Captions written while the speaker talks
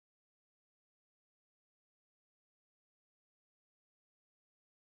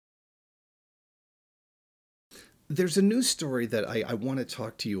There's a news story that I want to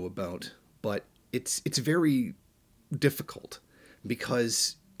talk to you about, but it's very difficult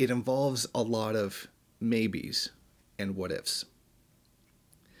because it involves a lot of maybes and what ifs.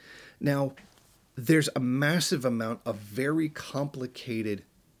 Now, there's a massive amount of very complicated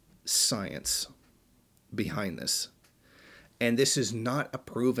science behind this. And this is not a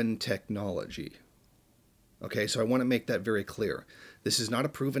proven technology. Okay, so I want to make that very clear. This is not a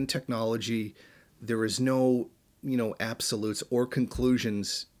proven technology. There is no, absolutes or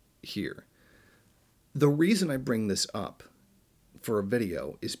conclusions here. The reason I bring this up for a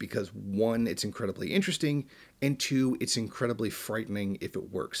video is because one, it's incredibly interesting, and two, it's incredibly frightening if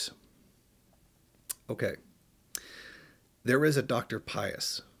it works. Okay. There is a Dr.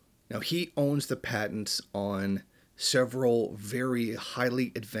 Pius. Now, he owns the patents on several very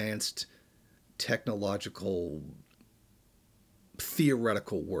highly advanced technological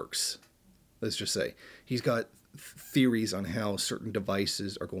theoretical works. Let's just say he's got theories on how certain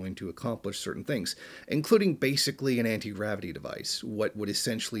devices are going to accomplish certain things, including basically an anti-gravity device, what would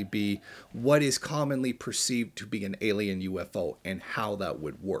essentially be what is commonly perceived to be an alien UFO and how that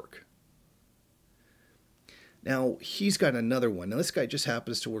would work. Now, he's got another one. Now, this guy just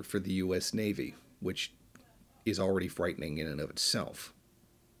happens to work for the U.S. Navy, which is already frightening in and of itself.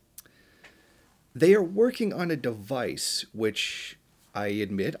 They are working on a device which, I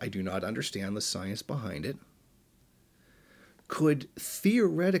admit, I do not understand the science behind it, could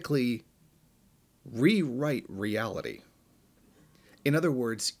theoretically rewrite reality. In other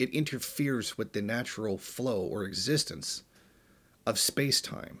words, it interferes with the natural flow or existence of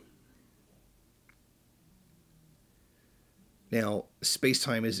space-time. Now,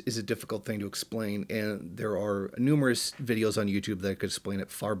 space-time is a difficult thing to explain, and there are numerous videos on YouTube that could explain it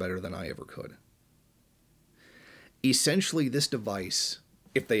far better than I ever could. Essentially, this device,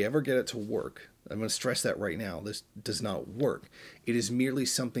 if they ever get it to work, I'm going to stress that right now, this does not work. It is merely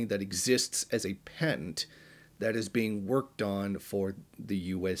something that exists as a patent that is being worked on for the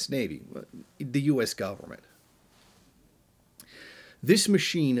U.S. Navy, the U.S. government. This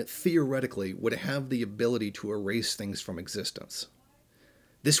machine, theoretically, would have the ability to erase things from existence.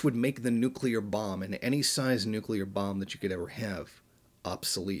 This would make the nuclear bomb, and any size nuclear bomb that you could ever have,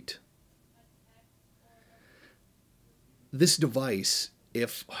 obsolete. This device,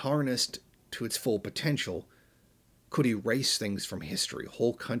 if harnessed to its full potential, could erase things from history,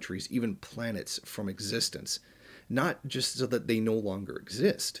 whole countries, even planets from existence. Not just so that they no longer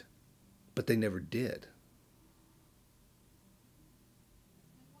exist, but they never did.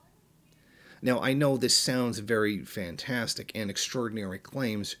 Now, I know this sounds very fantastic, and extraordinary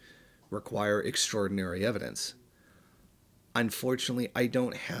claims require extraordinary evidence. Unfortunately, I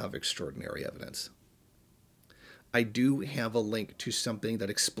don't have extraordinary evidence. I do have a link to something that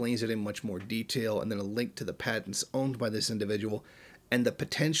explains it in much more detail, and then a link to the patents owned by this individual, and the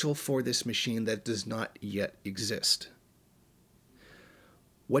potential for this machine that does not yet exist.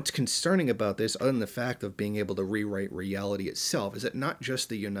 What's concerning about this, other than the fact of being able to rewrite reality itself, is that not just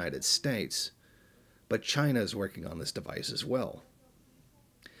the United States, but China is working on this device as well.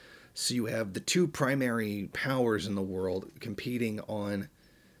 So you have the two primary powers in the world competing on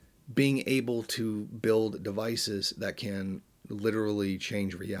being able to build devices that can literally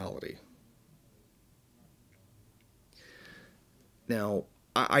change reality. Now,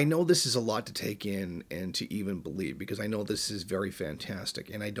 I know this is a lot to take in and to even believe, because I know this is very fantastic,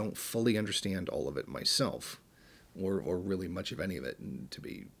 and I don't fully understand all of it myself, or really much of any of it, and to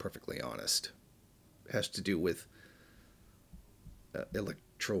be perfectly honest. It has to do with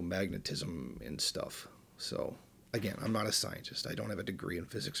electromagnetism and stuff. So, again, I'm not a scientist. I don't have a degree in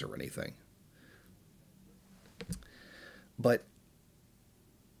physics or anything. But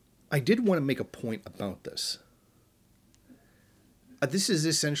I did want to make a point about this. This is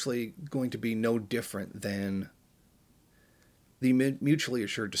essentially going to be no different than the mutually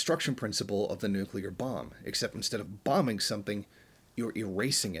assured destruction principle of the nuclear bomb, except instead of bombing something, you're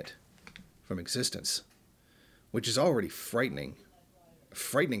erasing it from existence, which is already frightening, a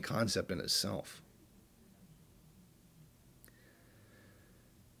frightening concept in itself.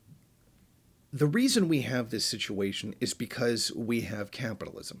 The reason we have this situation is because we have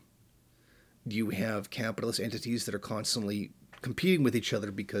capitalism. You have capitalist entities that are constantly competing with each other,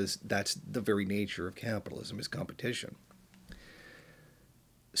 because that's the very nature of capitalism, is competition.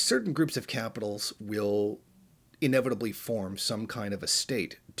 Certain groups of capitals will inevitably form some kind of a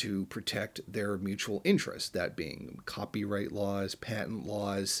state to protect their mutual interests, that being copyright laws, patent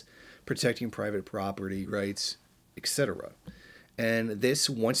laws, protecting private property rights, etc. And this,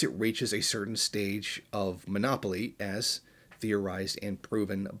 once it reaches a certain stage of monopoly, as theorized and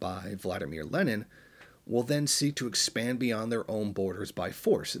proven by Vladimir Lenin, will then seek to expand beyond their own borders by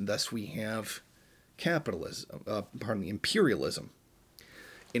force, and thus we have imperialism,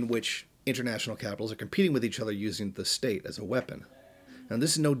 in which international capitals are competing with each other using the state as a weapon. Now,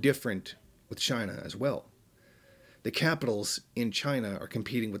 this is no different with China as well. The capitals in China are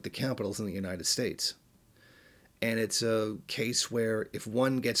competing with the capitals in the United States. And it's a case where if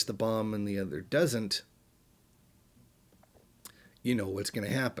one gets the bomb and the other doesn't, you know what's going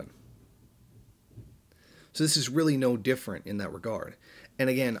to happen. So this is really no different in that regard. And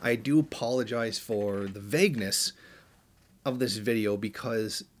again, I do apologize for the vagueness of this video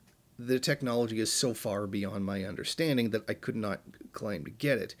because the technology is so far beyond my understanding that I could not claim to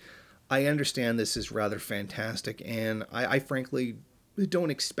get it. I understand this is rather fantastic, and I frankly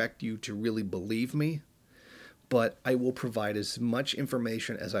don't expect you to really believe me, but I will provide as much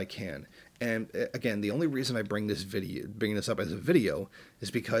information as I can. And again, the only reason I bring this up as a video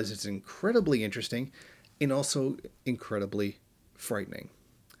is because it's incredibly interesting and also incredibly frightening.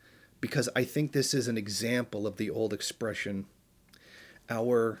 Because I think this is an example of the old expression,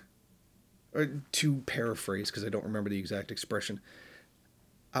 or to paraphrase, because I don't remember the exact expression,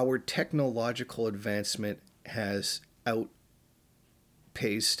 our technological advancement has outpaced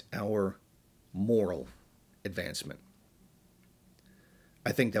our moral advancement.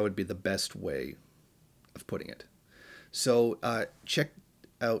 I think that would be the best way of putting it. So check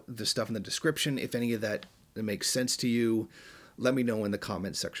out the stuff in the description. If any of that makes sense to you, let me know in the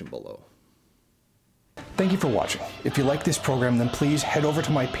comment section below. Thank you for watching. If you like this program, then please head over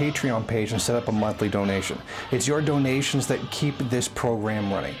to my Patreon page and set up a monthly donation. It's your donations that keep this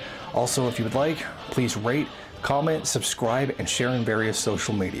program running. Also, if you would like, please rate, comment, subscribe, and share in various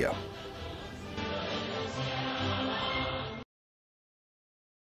social media.